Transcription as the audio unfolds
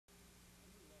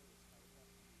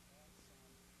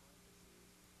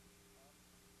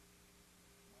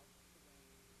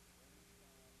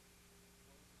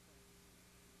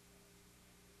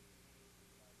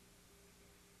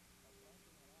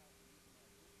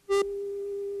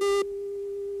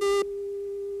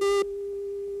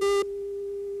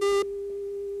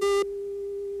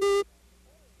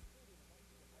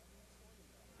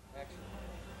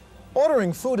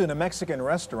Ordering food in a Mexican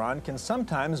restaurant can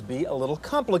sometimes be a little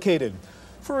complicated.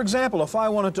 For example, if I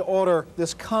wanted to order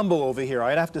this combo over here,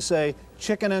 I'd have to say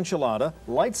chicken enchilada,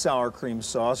 light sour cream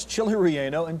sauce, chili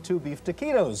relleno, and 2 beef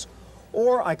taquitos.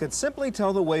 Or I could simply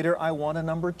tell the waiter I want a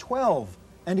number 12,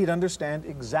 and he'd understand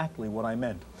exactly what I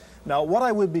meant. Now, what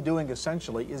I would be doing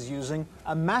essentially is using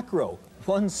a macro,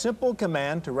 one simple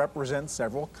command to represent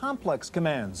several complex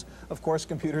commands. Of course,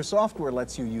 computer software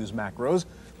lets you use macros,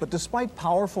 but despite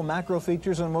powerful macro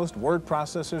features in most word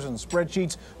processors and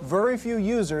spreadsheets, very few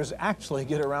users actually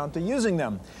get around to using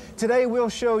them. Today, we'll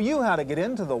show you how to get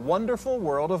into the wonderful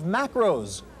world of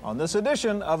macros on this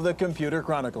edition of the Computer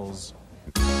Chronicles.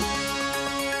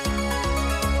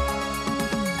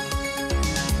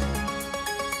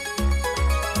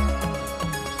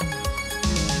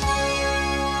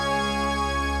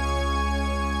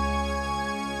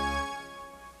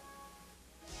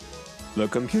 The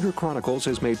Computer Chronicles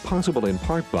is made possible in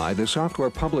part by the Software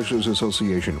Publishers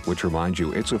Association, which reminds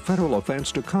you it's a federal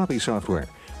offense to copy software.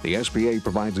 The SPA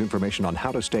provides information on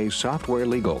how to stay software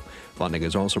legal. Funding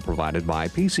is also provided by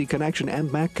PC Connection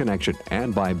and Mac Connection,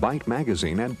 and by Byte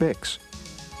Magazine and Bix.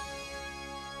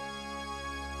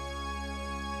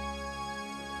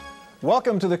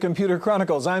 Welcome to the Computer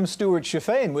Chronicles. I'm Stuart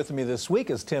Chaffee, and with me this week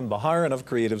is Tim Baharan of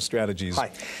Creative Strategies. Hi.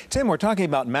 Tim, we're talking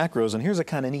about macros, and here's a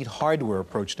kind of neat hardware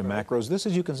approach to macros. This,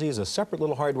 as you can see, is a separate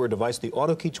little hardware device, the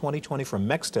AutoKey 2020 from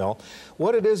Mextel.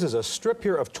 What it is a strip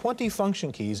here of 20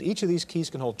 function keys. Each of these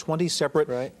keys can hold 20 separate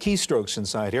keystrokes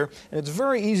inside here, and it's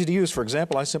very easy to use. For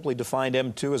example, I simply defined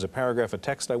M2 as a paragraph of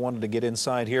text I wanted to get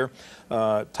inside here.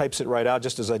 Types it right out,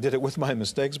 just as I did it with my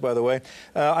mistakes, by the way.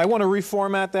 I want to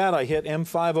reformat that. I hit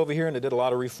M5 over here, and it did a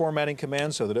lot of reformatting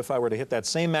commands so that if I were to hit that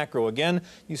same macro again,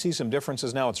 you see some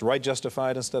differences now. It's right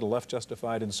justified instead of left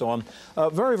justified and so on.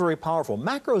 Very, very powerful.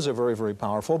 Macros are very, very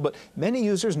powerful, but many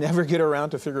users never get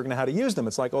around to figuring out how to use them.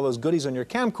 It's like all those goodies on your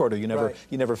camcorder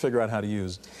you never figure out how to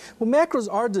use. Well, macros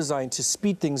are designed to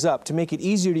speed things up, to make it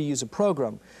easier to use a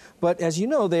program. But as you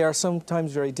know, they are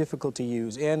sometimes very difficult to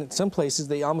use, and in some places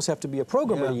they almost have to be a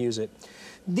programmer to use it.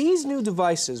 These new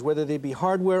devices, whether they be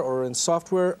hardware or in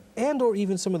software, and or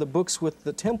even some of the books with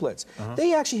the templates,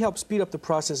 they actually help speed up the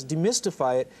process,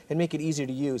 demystify it, and make it easier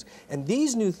to use. And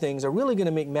these new things are really going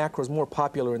to make macros more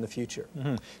popular in the future.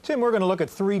 Tim, we're going to look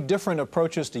at 3 different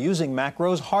approaches to using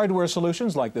macros: hardware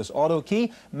solutions like this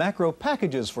AutoKey, macro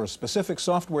packages for specific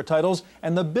software titles,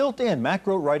 and the built-in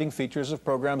macro writing features of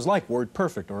programs like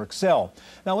WordPerfect or Excel.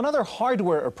 Now, another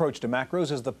hardware approach to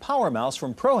macros is the Power Mouse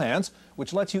from ProHands,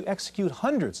 which lets you execute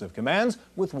hundreds of commands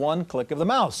with one click of the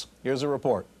mouse. Here's a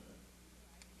report.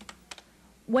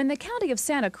 When the County of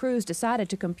Santa Cruz decided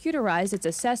to computerize its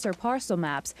assessor parcel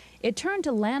maps, it turned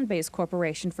to Landbase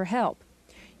Corporation for help.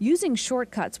 Using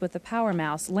shortcuts with the Power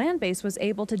Mouse, Landbase was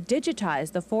able to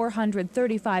digitize the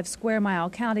 435 square mile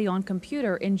county on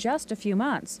computer in just a few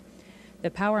months. The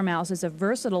Power Mouse is a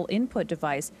versatile input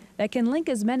device that can link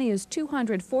as many as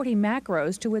 240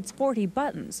 macros to its 40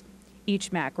 buttons.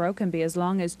 Each macro can be as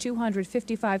long as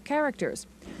 255 characters.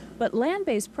 But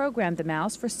Landbase programmed the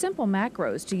mouse for simple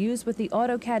macros to use with the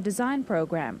AutoCAD design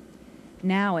program.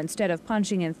 Now, instead of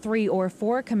punching in 3 or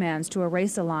 4 commands to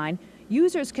erase a line,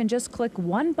 users can just click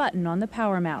one button on the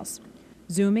Power Mouse.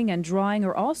 Zooming and drawing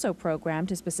are also programmed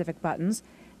to specific buttons.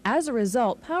 As a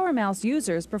result, Power Mouse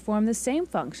users perform the same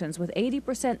functions with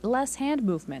 80% less hand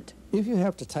movement. If you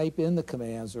have to type in the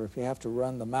commands, or if you have to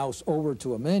run the mouse over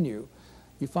to a menu,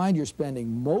 you find you're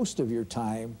spending most of your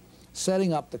time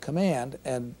setting up the command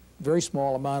and very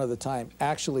small amount of the time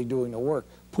actually doing the work,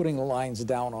 putting the lines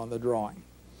down on the drawing.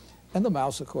 And the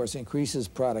mouse, of course, increases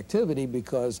productivity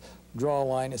because draw a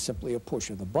line is simply a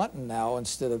push of the button now,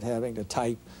 instead of having to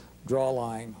type draw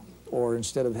line, or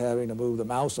instead of having to move the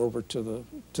mouse over to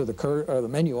the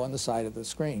menu on the side of the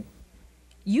screen.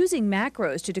 Using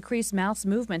macros to decrease mouse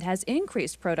movement has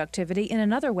increased productivity in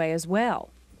another way as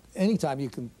well. Anytime you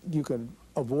can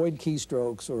avoid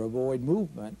keystrokes or avoid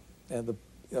movement, and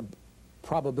the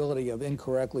probability of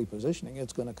incorrectly positioning,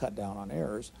 it's going to cut down on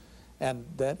errors, and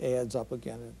that adds up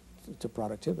again to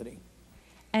productivity.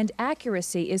 And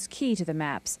accuracy is key to the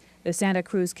maps. The Santa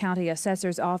Cruz County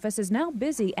Assessor's Office is now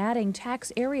busy adding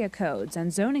tax area codes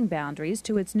and zoning boundaries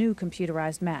to its new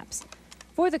computerized maps.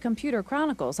 For the Computer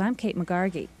Chronicles, I'm Kate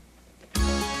McGargy.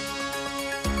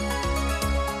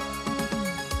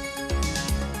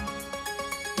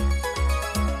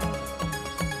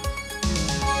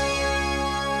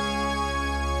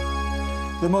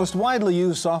 The most widely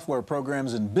used software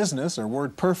programs in business are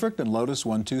WordPerfect and Lotus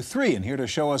 1-2-3. And here to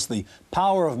show us the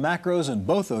power of macros in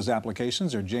both those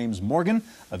applications are James Morgan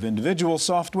of Individual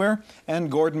Software and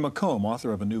Gordon McComb,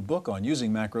 author of a new book on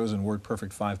using macros in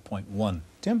WordPerfect 5.1.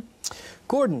 Tim?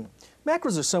 Gordon,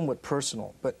 macros are somewhat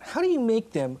personal, but how do you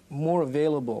make them more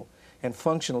available and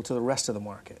functional to the rest of the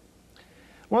market?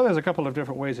 Well, there's a couple of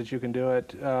different ways that you can do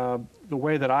it. The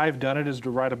way that I've done it is to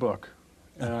write a book.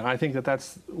 I think that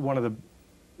that's one of the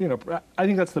I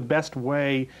think that's the best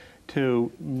way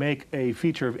to make a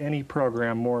feature of any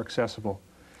program more accessible.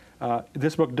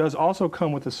 This book does also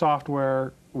come with the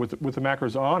software with the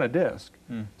macros on a disk,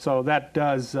 so that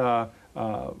does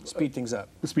speed things up.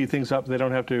 Speed things up. They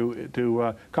don't have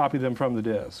to copy them from the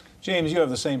disk. James, you have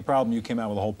the same problem. You came out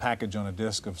with a whole package on a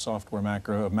disk of software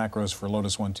macros for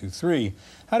Lotus 1-2-3.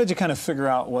 How did you kind of figure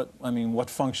out what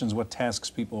functions, what tasks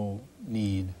people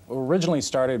need? Originally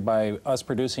started by us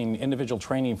producing individual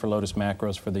training for Lotus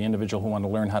macros for the individual who wanted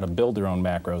to learn how to build their own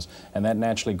macros, and that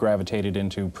naturally gravitated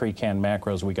into pre-canned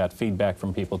macros. We got feedback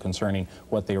from people concerning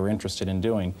what they were interested in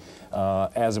doing.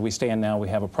 As we stand now, we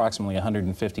have approximately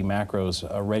 150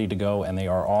 macros ready to go, and they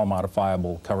are all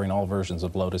modifiable, covering all versions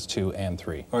of Lotus 2 and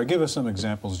 3. All right, give us some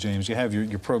examples, James. You have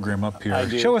your program up here. I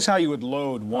do. Show us how you would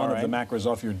load one All of the right. macros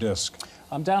off your disk.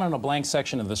 I'm down in a blank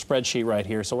section of the spreadsheet right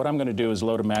here, so what I'm going to do is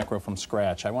load a macro from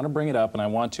scratch. I want to bring it up, and I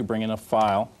want to bring in a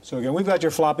file. So again, we've got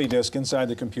your floppy disk inside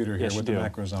the computer here Yes, with you the do.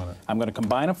 macros on it. I'm going to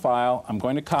combine a file, I'm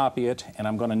going to copy it, and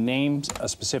I'm going to name a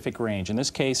specific range. In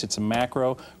this case, it's a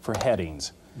macro for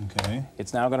headings. Okay.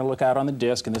 It's now going to look out on the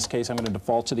disk. In this case, I'm going to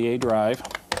default to the A drive.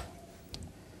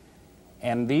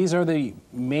 And these are the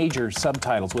major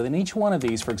subtitles. Within each one of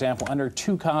these, for example, under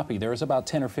 2 copy, there's about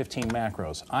 10 or 15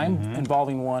 macros. I'm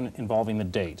involving one involving the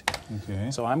date.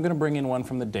 Okay. So I'm going to bring in one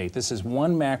from the date. This is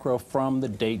one macro from the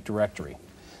date directory.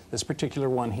 This particular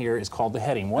one here is called the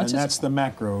heading. And that's the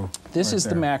macro. This right is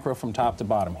there. the macro from top to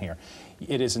bottom here.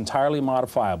 It is entirely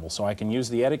modifiable, so I can use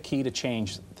the edit key to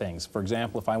change things. For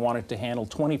example, if I wanted to handle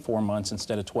 24 months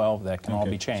instead of 12, that can all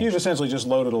be So changed. you've essentially just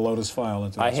loaded a Lotus file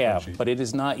into that I have, spreadsheet. but it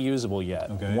is not usable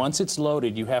yet. Okay. Once it's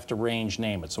loaded, you have to range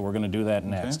name it, so we're going to do that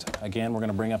next. Again, we're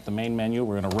going to bring up the main menu.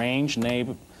 We're going to range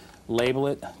name, label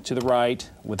it to the right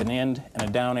with an end and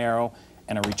a down arrow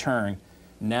and a return.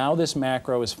 Now this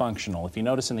macro is functional. If you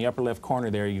notice in the upper left corner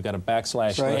there, you've got a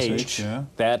backslash H. Yeah.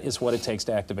 That is what it takes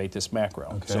to activate this macro.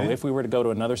 Okay. So if we were to go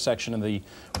to another section of the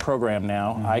program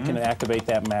now, I can activate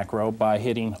that macro by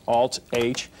hitting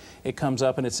Alt-H. It comes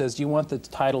up and it says, do you want the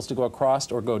titles to go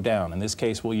across or go down? In this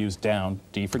case, we'll use down,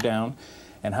 D for down.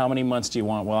 And how many months do you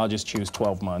want? Well, I'll just choose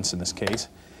 12 months in this case.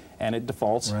 And it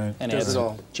defaults Right. and Does adds it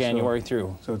all. January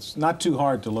through. So it's not too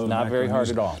hard to load. Not a macro very and hard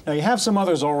use at it. all. Now you have some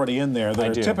others already in there that I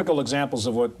are do. typical examples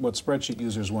of what spreadsheet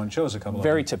users want. Show us a couple of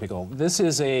them. Very typical. This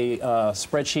is a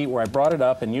spreadsheet where I brought it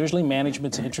up, and usually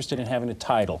management's interested in having a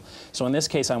title. So in this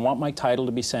case, I want my title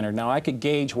to be centered. Now I could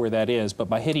gauge where that is, but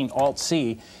by hitting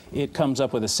Alt-C, it comes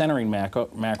up with a centering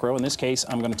macro. In this case,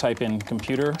 I'm going to type in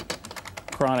Computer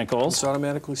Chronicles. It's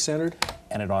automatically centered?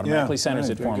 And it automatically Yeah, centers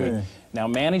right, it for very me. good. Now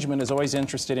management is always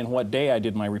interested in what day I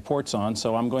did my reports on,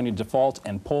 so I'm going to default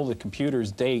and pull the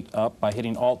computer's date up by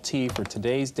hitting Alt-T for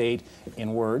today's date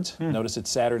in words. Notice it's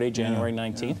Saturday, January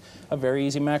 19th. A very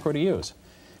easy macro to use.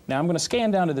 Now I'm going to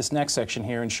scan down to this next section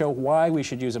here and show why we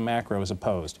should use a macro as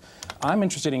opposed. I'm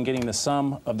interested in getting the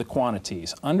sum of the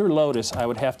quantities. Under Lotus, I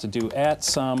would have to do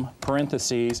 @sum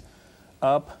parentheses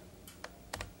up,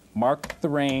 mark the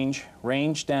range,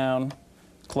 range down,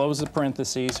 close the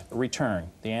parentheses, return.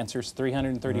 The answer is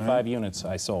 335 units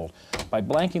I sold. By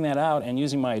blanking that out and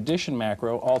using my addition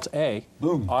macro, Alt-A,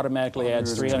 Boom. automatically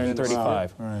adds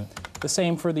 335. All right. The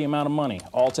same for the amount of money.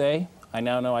 Alt-A, I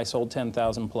now know I sold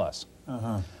 10,000 plus.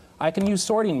 I can use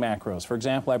sorting macros. For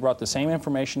example, I brought the same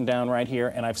information down right here,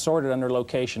 and I've sorted under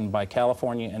location by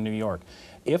California and New York.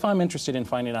 If I'm interested in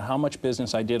finding out how much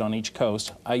business I did on each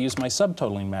coast, I use my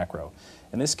subtotaling macro.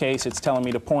 In this case, it's telling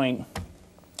me to point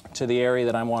to the area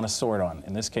that I want to sort on.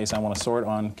 In this case, I want to sort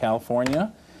on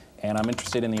California, and I'm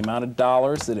interested in the amount of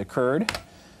dollars that occurred.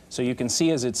 So you can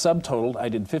see as it's subtotaled, I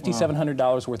did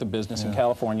 $5,700 worth of business in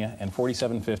California and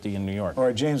 $4,750 in New York. All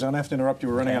right, James, I'm going to have to interrupt you.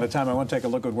 We're running out of time. I want to take a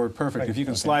look at WordPerfect. If you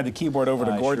can slide the keyboard over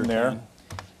to I Gordon sure there.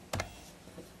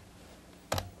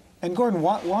 can. And Gordon,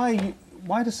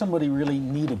 why does somebody really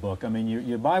need a book? I mean,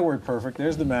 you buy WordPerfect,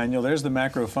 there's the manual, there's the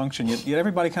macro function, yet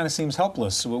everybody kind of seems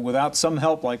helpless without some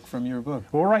help like from your book.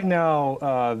 Well, right now,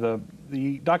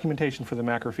 the documentation for the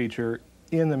macro feature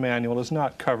in the manual is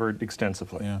not covered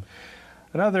extensively. Yeah.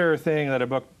 Another thing that a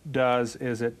book does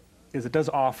is it does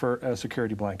offer a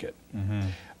security blanket.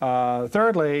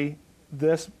 Thirdly,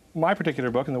 this my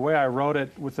particular book, and the way I wrote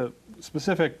it with a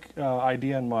specific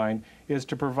idea in mind, is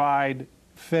to provide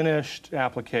finished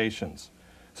applications.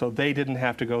 So they didn't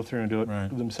have to go through and do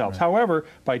it themselves. However,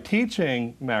 by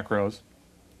teaching macros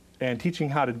and teaching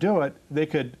how to do it, they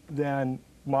could then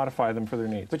modify them for their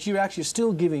needs. But you're actually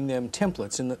still giving them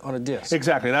templates on a disk.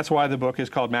 Exactly. That's why the book is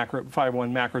called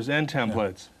 501 Macros and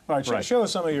Templates. All right, show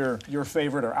us some of your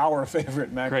favorite or our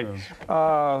favorite macros.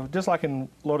 Great. Just like in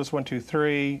Lotus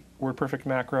 123, WordPerfect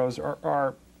macros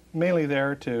are mainly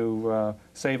there to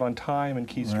save on time and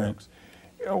keystrokes.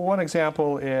 One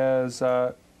example is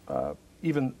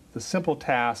even the simple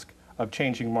task of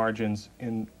changing margins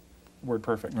in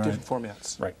WordPerfect. Different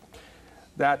formats. Right.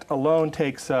 That alone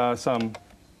takes some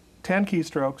 10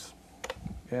 keystrokes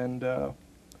and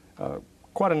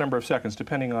quite a number of seconds,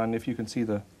 depending on if you can see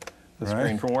the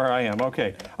screen from where I am.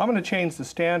 Okay, I'm going to change the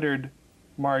standard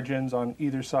margins on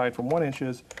either side from 1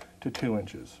 inches to 2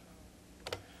 inches.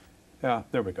 Yeah,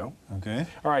 there we go. Okay.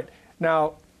 All right.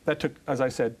 Now, that took, as I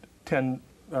said, 10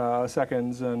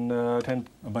 seconds and 10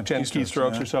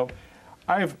 keystrokes or so.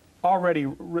 I've already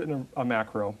written a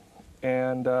macro,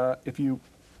 and if you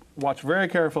watch very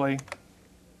carefully,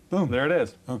 boom, there it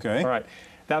is. Okay. All right.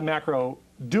 That macro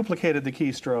duplicated the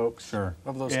keystrokes.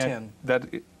 Of those 10.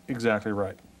 Exactly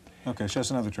right. Okay, show us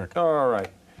another trick. All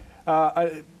right.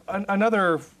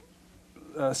 Another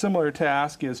similar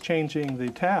task is changing the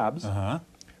tabs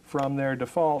from their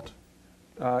default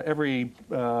every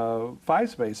 5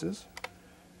 spaces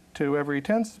to every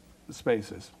 10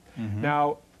 spaces.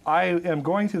 Now, I am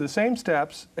going through the same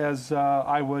steps as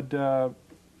I would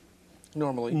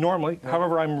normally.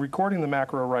 However, I'm recording the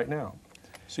macro right now.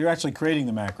 So you're actually creating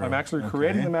the macro. I'm actually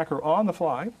creating the macro on the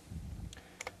fly.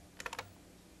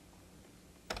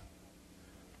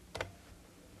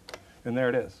 And there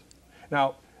it is.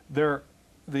 Now, the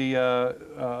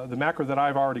macro that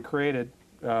I've already created,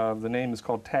 the name is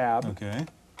called tab. Okay.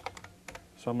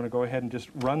 So I'm going to go ahead and just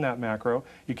run that macro.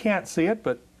 You can't see it,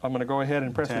 but I'm going to go ahead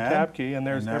and press the tab key, and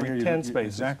there's every 10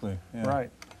 spaces. Exactly. Yeah. Right.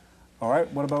 All right.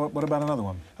 What about another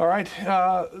one? All right.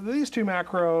 These 2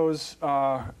 macros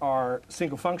are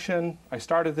single function. I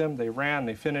started them. They ran.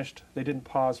 They finished. They didn't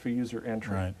pause for user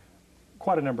entry. Right.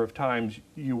 Quite a number of times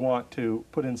you want to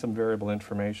put in some variable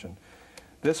information.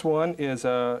 This one is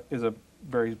a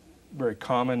very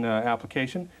common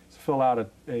application. It's fill out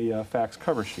a fax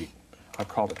cover sheet. I've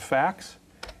called it fax.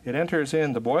 It enters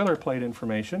in the boilerplate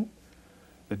information,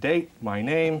 the date, my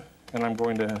name, and I'm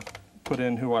going to put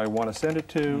in who I want to send it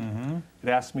to. It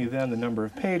asks me then the number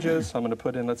of pages. I'm going to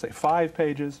put in, let's say, 5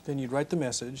 pages. Then you'd write the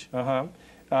message.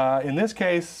 In this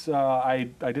case, I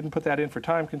didn't put that in for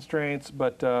time constraints,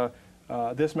 but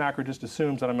this macro just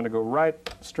assumes that I'm going to go right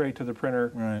straight to the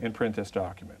printer and print this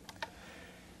document.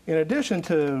 In addition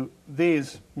to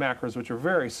these macros, which are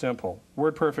very simple,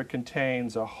 WordPerfect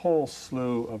contains a whole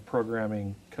slew of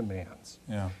programming commands.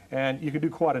 And you can do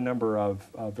quite a number of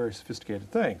very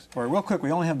sophisticated things. All right, real quick,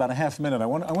 we only have about a half minute. I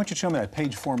want you to show me that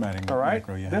page formatting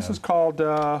macro you have. This is called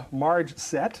marg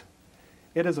set.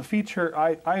 It is a feature.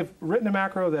 I've written a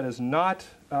macro that is not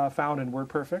found in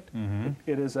WordPerfect.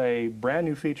 It is a brand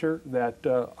new feature that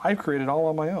I've created all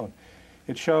on my own.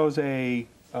 It shows the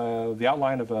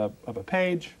outline of a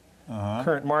page,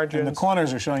 current margins. And the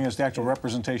corners are showing us the actual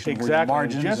representation of where the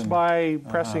margins. Just by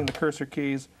pressing the cursor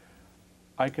keys,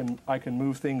 I can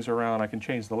move things around. I can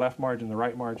change the left margin, the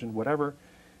right margin, whatever,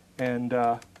 and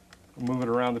move it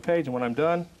around the page. And when I'm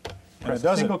done, press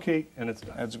a single key, and it's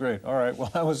done. That's great. All right.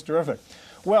 Well, that was terrific.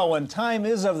 Well, when time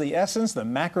is of the essence, the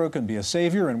macro can be a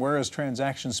savior, and where is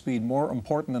transaction speed more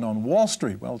important than on Wall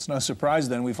Street? Well, it's no surprise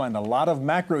then we find a lot of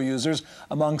macro users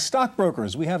among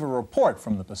stockbrokers. We have a report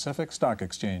from the Pacific Stock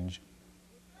Exchange.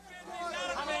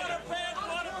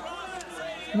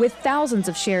 With thousands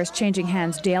of shares changing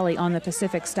hands daily on the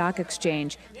Pacific Stock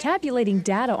Exchange, tabulating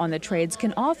data on the trades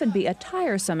can often be a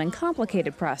tiresome and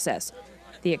complicated process.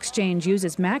 The exchange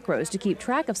uses macros to keep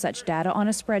track of such data on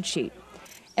a spreadsheet.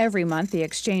 Every month, the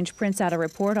exchange prints out a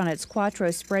report on its Quattro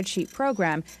spreadsheet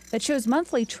program that shows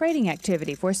monthly trading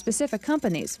activity for specific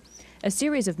companies. A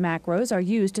series of macros are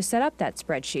used to set up that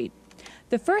spreadsheet.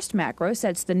 The first macro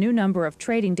sets the new number of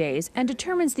trading days and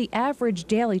determines the average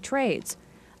daily trades.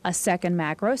 A second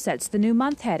macro sets the new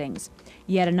month headings.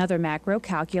 Yet another macro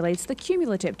calculates the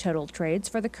cumulative total trades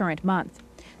for the current month.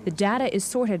 The data is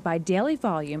sorted by daily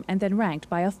volume and then ranked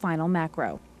by a final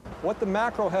macro. What the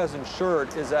macro has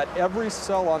ensured is that every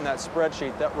cell on that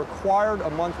spreadsheet that required a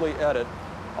monthly edit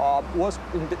was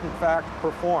in fact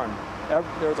performed.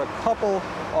 There's a couple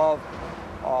of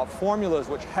formulas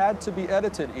which had to be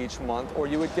edited each month or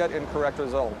you would get incorrect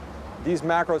results. These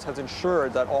macros have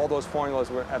ensured that all those formulas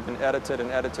have been edited and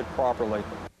edited properly.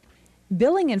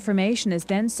 Billing information is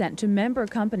then sent to member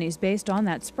companies based on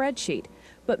that spreadsheet.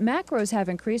 But macros have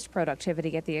increased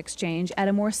productivity at the exchange at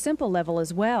a more simple level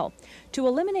as well. To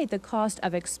eliminate the cost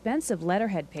of expensive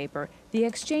letterhead paper, the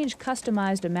exchange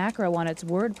customized a macro on its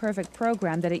WordPerfect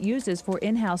program that it uses for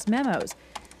in-house memos.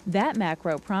 That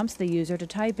macro prompts the user to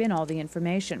type in all the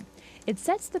information. It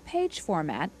sets the page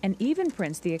format and even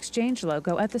prints the exchange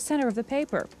logo at the center of the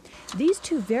paper. These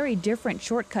two very different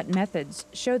shortcut methods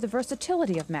show the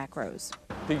versatility of macros.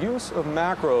 The use of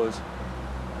macros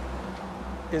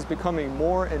is becoming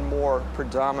more and more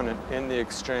predominant in the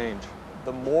exchange.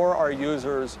 The more our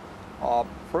users,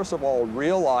 first of all,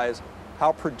 realize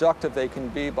how productive they can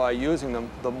be by using them,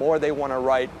 the more they want to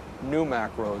write new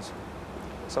macros.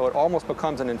 So it almost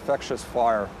becomes an infectious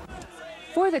fire.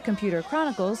 For the Computer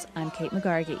Chronicles, I'm Kate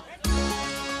McGargy.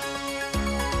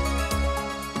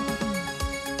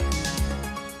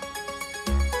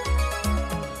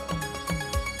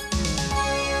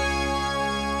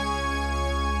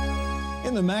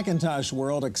 In the Macintosh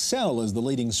world, Excel is the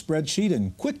leading spreadsheet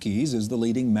and QuickKeys is the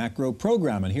leading macro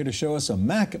program. And here to show us some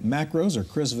Mac macros are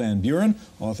Chris Van Buren,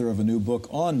 author of a new book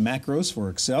on macros for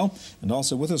Excel, and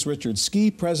also with us Richard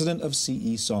Ski, president of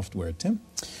CE Software. Tim?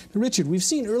 Richard, we've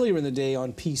seen earlier in the day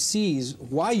on PCs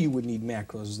why you would need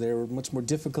macros. They're much more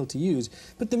difficult to use.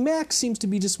 But the Mac seems to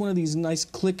be just one of these nice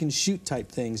click and shoot type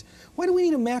things. Why do we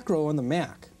need a macro on the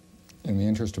Mac? In the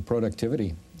interest of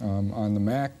productivity. On the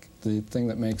Mac, the thing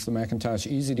that makes the Macintosh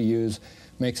easy to use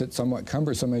makes it somewhat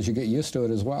cumbersome as you get used to it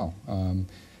as well.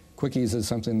 Quickies is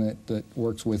something that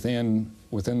works within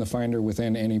the Finder,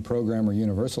 within any program or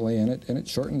universally, and it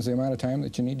shortens the amount of time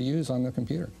that you need to use on the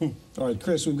computer. All right,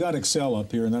 Chris, we've got Excel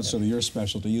up here, and that's sort of your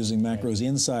specialty, using macros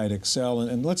inside Excel.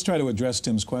 And let's try to address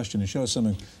Tim's question and show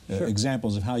some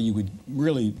examples of how you would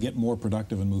really get more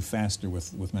productive and move faster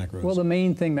with macros. Well, the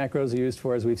main thing macros are used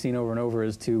for, as we've seen over and over,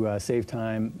 is to save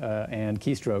time and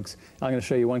keystrokes. I'm going to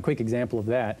show you one quick example of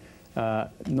that.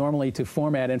 Normally, to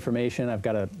format information, I've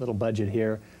got a little budget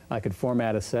here. I could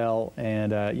format a cell,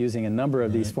 and using a number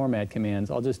of these format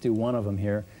commands, I'll just do one of them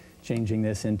here, changing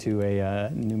this into a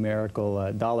numerical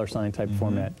 $ type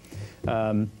format.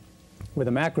 With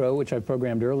a macro, which I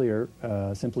programmed earlier,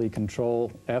 simply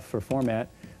Control F for format,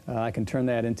 I can turn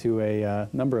that into a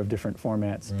number of different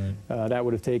formats. That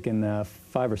would have taken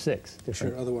 5 or 6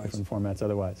 different formats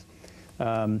otherwise.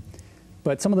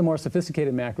 But some of the more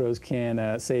sophisticated macros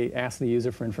can, say, ask the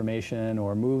user for information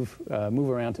or move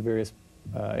around to various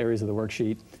areas of the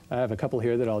worksheet. I have a couple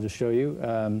here that I'll just show you.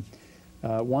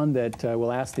 One that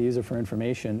will ask the user for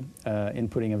information,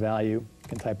 inputting a value. You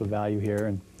can type a value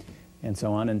here and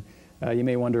so on. And you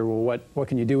may wonder, well, what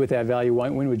can you do with that value?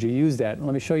 When would you use that?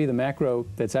 Let me show you the macro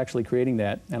that's actually creating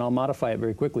that, and I'll modify it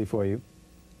very quickly for you.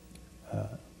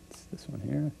 It's this one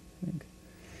here, I think.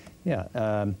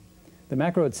 Yeah. The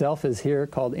macro itself is here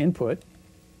called input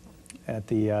at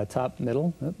the top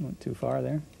middle. Oh, went too far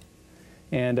there.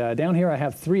 And down here I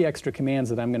have 3 extra commands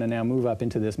that I'm going to now move up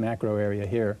into this macro area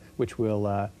here, which will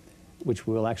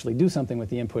actually do something with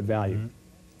the input value.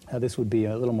 This would be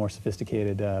a little more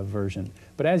sophisticated version.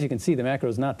 But as you can see, the macro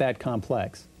is not that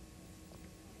complex.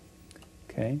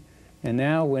 Okay. And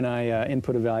now when I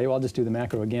input a value, I'll just do the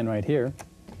macro again right here.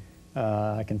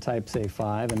 I can type, say,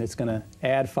 5, and it's going to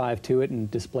add 5 to it and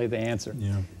display the answer.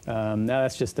 Now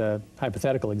that's just a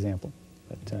hypothetical example.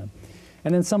 But,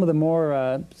 and then some of the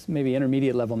more maybe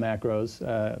intermediate level macros.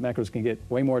 Macros can get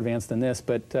way more advanced than this,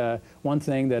 but one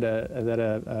thing that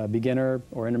a beginner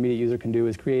or intermediate user can do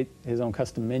is create his own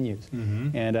custom menus.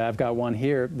 And I've got one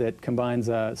here that combines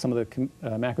some of the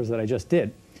macros that I just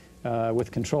did.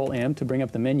 With Control M to bring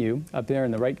up the menu. Up there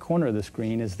in the right corner of the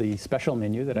screen is the special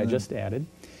menu that I just added.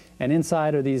 And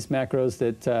inside are these macros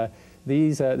that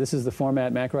this is the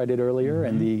format macro I did earlier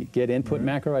and the get input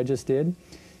macro I just did.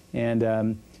 And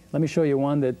let me show you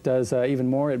one that does even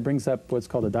more. It brings up what's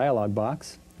called a dialog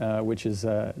box, which is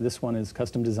this one is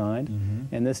custom designed.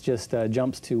 And this just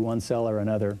jumps to one cell or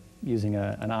another using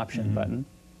an option button.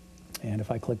 And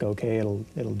if I click OK,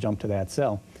 it'll jump to that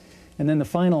cell. And then the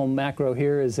final macro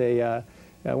here is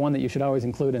one that you should always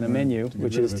include in a menu,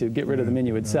 which is to get rid of the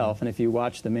menu itself. And if you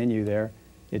watch the menu there,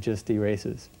 it just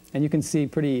erases. And you can see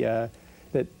that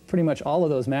pretty much all of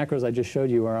those macros I just showed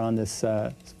you are on this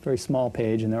very small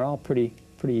page, and they're all pretty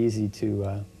easy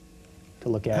to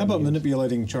look at. How about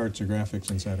manipulating charts or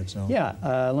graphics inside Excel? Yeah,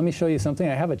 let me show you something.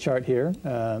 I have a chart here.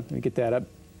 Let me get that up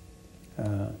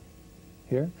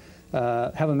here.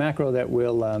 Have a macro that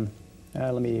will,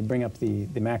 let me bring up the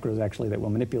macros actually that will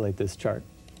manipulate this chart.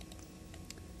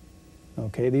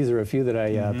 Okay, these are a few that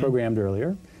I programmed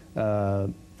earlier.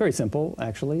 Very simple,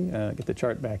 actually. Get the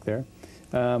chart back there.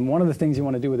 One of the things you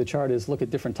want to do with a chart is look at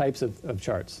different types of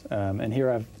charts. And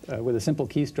here I've, with a simple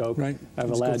keystroke, Right. I've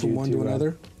Just allowed go from you one to to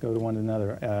another. go to one to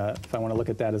another. If I want to look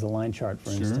at that as a line chart,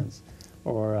 for instance,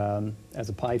 or as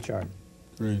a pie chart,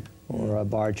 Great. or a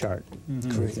bar chart,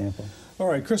 for example. All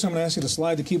right, Chris, I'm going to ask you to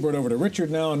slide the keyboard over to Richard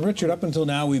now. And Richard, up until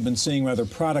now, we've been seeing rather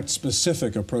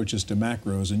product-specific approaches to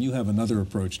macros, and you have another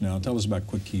approach now. Tell us about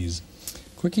quick keys.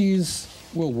 Quick keys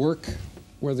will work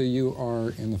whether you are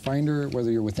in the Finder,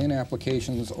 whether you're within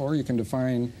applications, or you can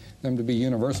define them to be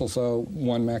universal, so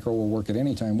one macro will work at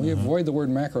any time. We avoid the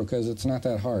word macro because it's not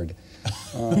that hard.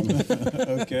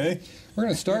 Okay. We're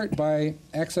going to start by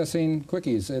accessing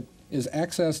quickies. It is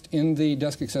accessed in the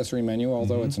desk accessory menu,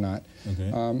 although it's not.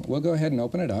 Okay. We'll go ahead and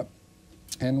open it up.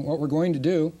 And what we're going to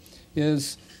do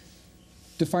is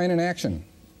define an action.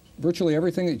 Virtually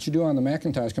everything that you do on the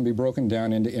Macintosh can be broken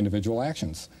down into individual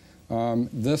actions.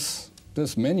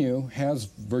 This menu has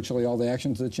virtually all the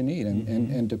actions that you need.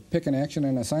 And to pick an action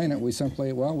and assign it, we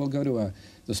simply, well, we'll go to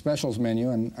the Specials menu,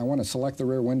 and I want to select the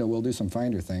rear window. We'll do some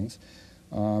Finder things.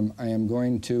 I am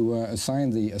going to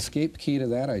assign the Escape key to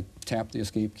that. I tap the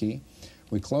Escape key.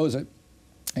 We close it.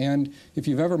 And if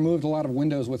you've ever moved a lot of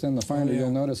windows within the Finder,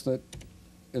 you'll notice that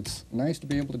it's nice to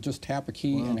be able to just tap a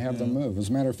key and have them move. As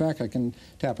a matter of fact, I can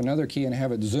tap another key and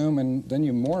have it zoom, and then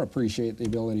you more appreciate the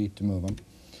ability to move them.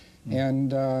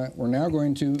 And we're now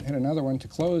going to hit another one to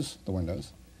close the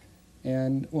windows.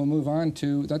 And we'll move on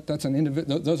to,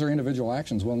 those are individual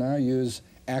actions. We'll now use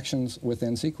actions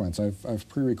within sequence. I've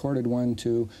pre-recorded one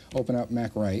to open up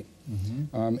Mac Write.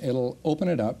 It'll open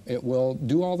it up. It will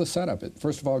do all the setup. It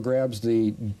first of all grabs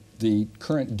the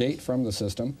current date from the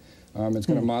system. It's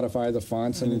going to modify the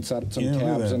fonts and set some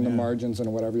tabs and the margins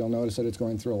and whatever. You'll notice that it's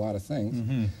going through a lot of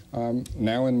things.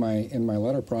 Now in my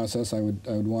letter process, I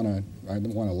would want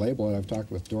to label it. I've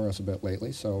talked with Doris a bit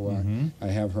lately, so I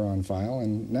have her on file.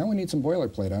 And now we need some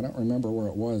boilerplate. I don't remember where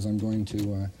it was. I'm going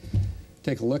to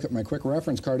take a look at my quick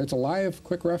reference card. It's a live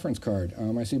quick reference card.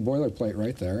 I see boilerplate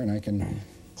right there, and I can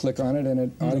click on it, and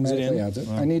it automatically adds it.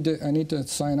 Wow. I need to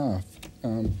sign off.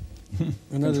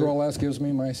 Control S gives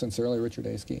me my Sincerely Richard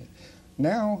A. Ski.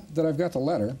 Now that I've got the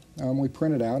letter, we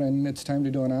print it out, and it's time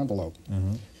to do an envelope.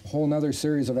 A whole other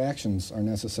series of actions are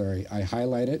necessary. I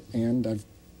highlight it, and I've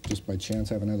just by chance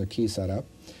have another key set up.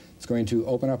 It's going to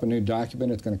open up a new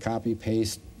document. It's going to copy,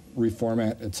 paste,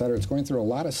 reformat, etc. It's going through a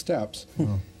lot of steps,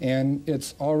 and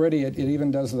it's already, it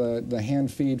even does the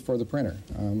hand feed for the printer.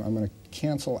 I'm going to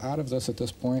cancel out of this at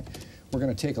this point. We're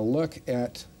going to take a look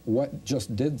at what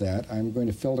just did that. I'm going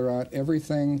to filter out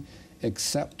everything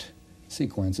except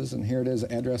sequences, and here it is,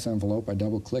 address envelope. I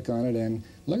double click on it, and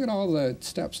look at all the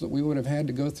steps that we would have had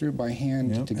to go through by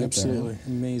hand to get absolutely. there.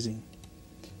 Amazing.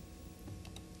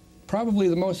 Probably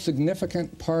the most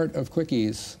significant part of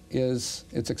Quickies is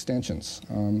its extensions.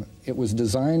 It was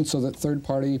designed so that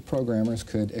third-party programmers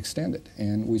could extend it,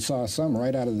 and we saw some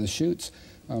right out of the chutes.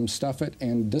 Stuffit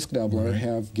and Disk Doubler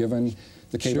have given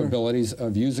the capabilities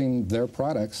of using their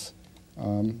products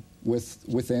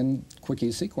within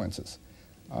Quickies sequences.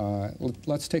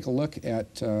 Let's take a look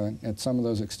at some of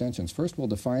those extensions. First, we'll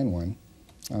define one,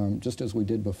 just as we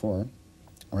did before.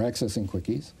 We're accessing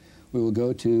Quickies. We will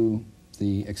go to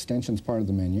the extensions part of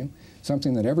the menu.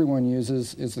 Something that everyone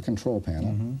uses is the control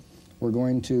panel. We're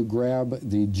going to grab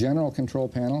the general control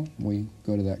panel. We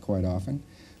go to that quite often.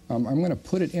 I'm going to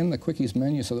put it in the Quickies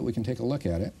menu so that we can take a look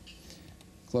at it.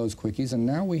 Close Quickies, and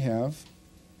now we have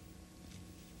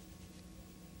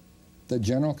the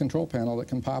general control panel that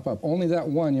can pop up. Only that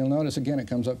one, you'll notice again it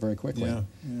comes up very quickly.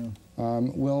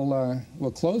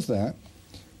 We'll close that.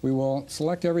 We will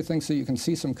select everything so you can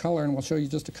see some color, and we'll show you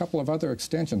just a couple of other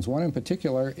extensions. One in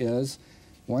particular is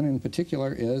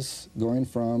going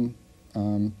from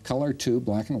color to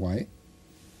black and white,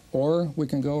 or we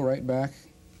can go right back.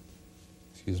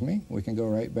 We can go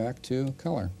right back to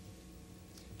color.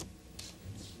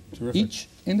 Terrific. Each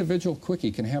individual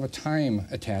quickie can have a time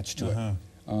attached to it.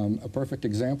 A perfect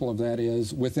example of that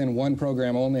is within one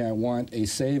program only, I want a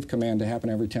save command to happen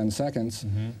every 10 seconds.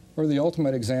 Or the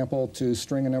ultimate example, to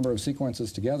string a number of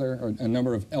sequences together, or a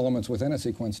number of elements within a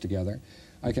sequence together.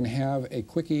 I can have a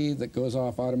quickie that goes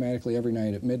off automatically every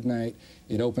night at midnight.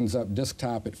 It opens up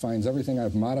desktop. It finds everything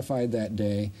I've modified that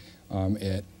day.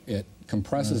 It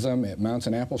compresses them. It mounts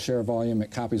an Apple share volume. It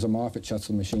copies them off. It shuts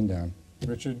the machine down.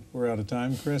 Richard, we're out of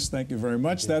time. Chris, thank you very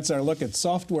much. That's our look at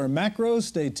software macros.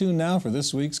 Stay tuned now for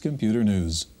this week's computer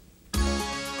news.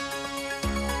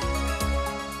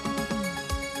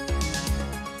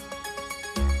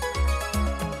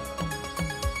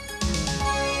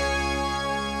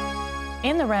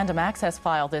 In the random access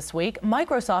file this week,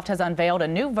 Microsoft has unveiled a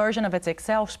new version of its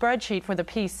Excel spreadsheet for the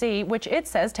PC, which it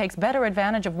says takes better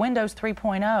advantage of Windows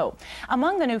 3.0.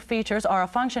 Among the new features are a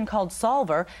function called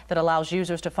Solver that allows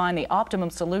users to find the optimum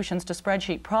solutions to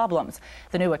spreadsheet problems.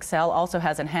 The new Excel also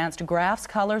has enhanced graphs,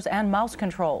 colors, and mouse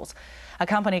controls. A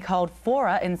company called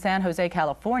Fora in San Jose,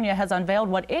 California has unveiled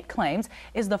what it claims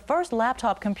is the first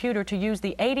laptop computer to use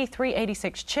the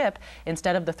 8386 chip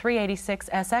instead of the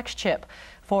 386SX chip.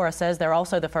 Fora says they're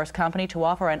also the first company to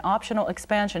offer an optional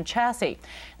expansion chassis.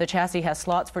 The chassis has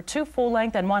slots for 2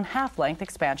 full-length and 1 half-length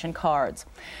expansion cards.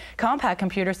 Compaq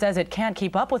Computer says it can't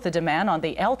keep up with the demand on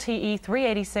the LTE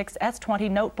 386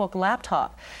 S20 notebook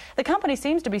laptop. The company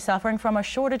seems to be suffering from a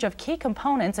shortage of key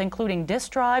components, including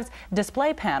disk drives,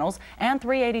 display panels, and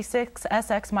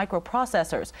 386SX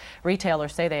microprocessors.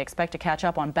 Retailers say they expect to catch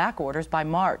up on back orders by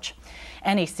March.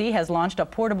 NEC has launched a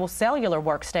portable cellular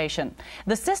workstation.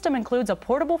 The system includes a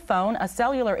portable phone, a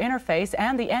cellular interface,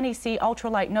 and the NEC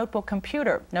ultralight notebook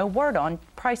computer. No word on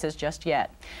prices just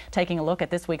yet. Taking a look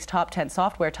at this week's top 10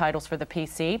 software titles for the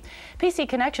PC, PC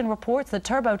Connection reports that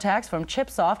TurboTax from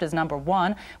Chipsoft is number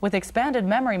 1, with Expanded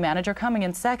Memory Manager coming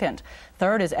in second.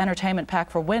 Third is Entertainment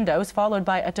Pack for Windows, followed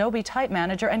by Adobe Type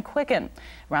Manager and Quicken.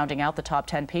 Rounding out the top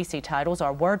 10 PC titles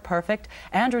are WordPerfect,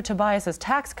 Andrew Tobias's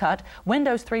Tax Cut,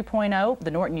 Windows 3.0,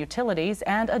 the Norton Utilities,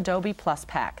 and Adobe Plus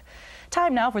Pack.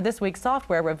 Time now for this week's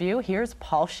software review. Here's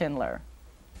Paul Schindler.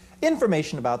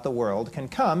 Information about the world can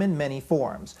come in many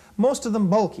forms, most of them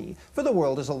bulky, for the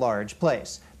world is a large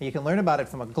place. You can learn about it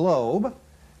from a globe,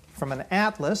 from an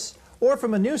atlas, or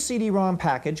from a new CD-ROM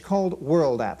package called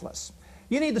World Atlas.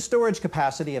 You need the storage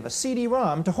capacity of a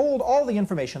CD-ROM to hold all the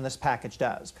information this package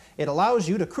does. It allows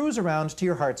you to cruise around to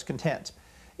your heart's content.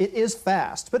 It is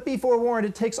fast, but be forewarned,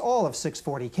 it takes all of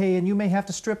 640K and you may have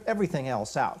to strip everything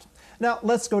else out. Now,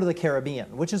 let's go to the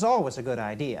Caribbean, which is always a good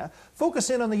idea. Focus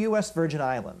in on the U.S. Virgin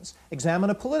Islands. Examine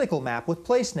a political map with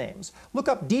place names. Look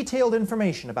up detailed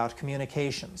information about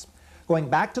communications. Going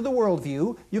back to the world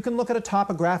view, you can look at a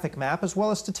topographic map as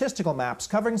well as statistical maps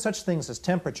covering such things as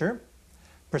temperature,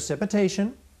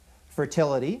 precipitation,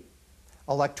 fertility,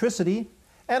 electricity,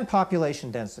 and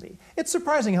population density. It's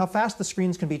surprising how fast the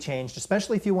screens can be changed,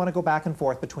 especially if you want to go back and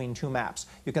forth between 2 maps.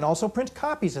 You can also print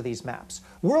copies of these maps.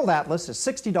 World Atlas is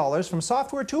 $60 from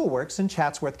Software Toolworks in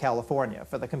Chatsworth, California.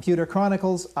 For the Computer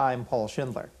Chronicles, I'm Paul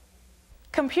Schindler.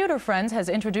 Computer Friends has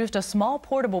introduced a small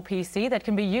portable PC that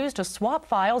can be used to swap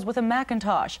files with a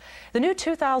Macintosh. The new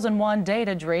 2001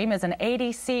 Data Dream is an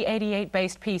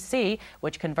ADC88-based PC,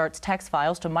 which converts text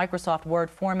files to Microsoft Word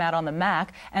format on the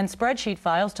Mac and spreadsheet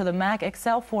files to the Mac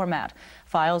Excel format.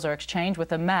 Files are exchanged with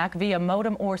the Mac via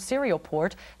modem or serial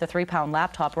port. The 3-pound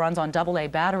laptop runs on AA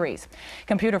batteries.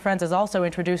 Computer Friends has also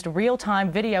introduced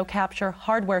real-time video capture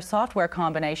hardware-software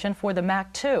combination for the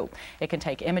Mac too. It can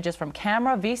take images from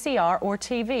camera, VCR, or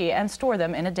TV and store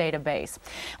them in a database.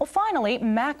 Well, finally,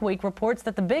 Mac Week reports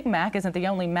that the Big Mac isn't the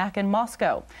only Mac in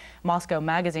Moscow. Moscow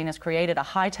Magazine has created a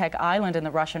high-tech island in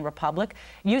the Russian Republic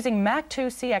using Mac 2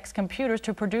 CX computers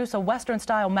to produce a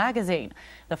Western-style magazine.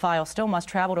 The file still must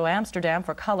travel to Amsterdam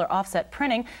for color offset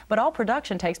printing, but all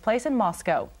production takes place in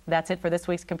Moscow. That's it for this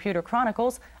week's Computer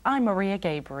Chronicles. I'm Maria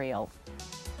Gabriel.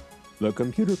 The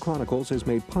Computer Chronicles is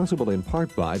made possible in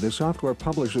part by the Software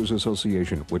Publishers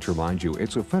Association, which reminds you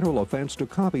it's a federal offense to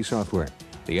copy software.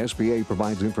 The SBA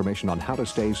provides information on how to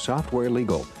stay software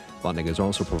legal. Funding is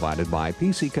also provided by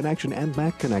PC Connection and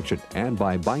Mac Connection, and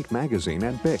by Byte Magazine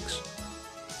and Bix.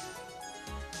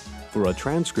 For a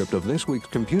transcript of this week's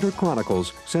Computer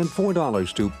Chronicles, send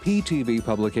 $4 to PTV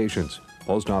Publications,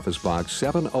 Post Office Box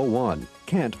 701,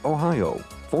 Kent, Ohio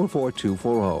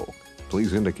 44240.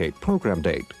 Please indicate program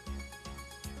date.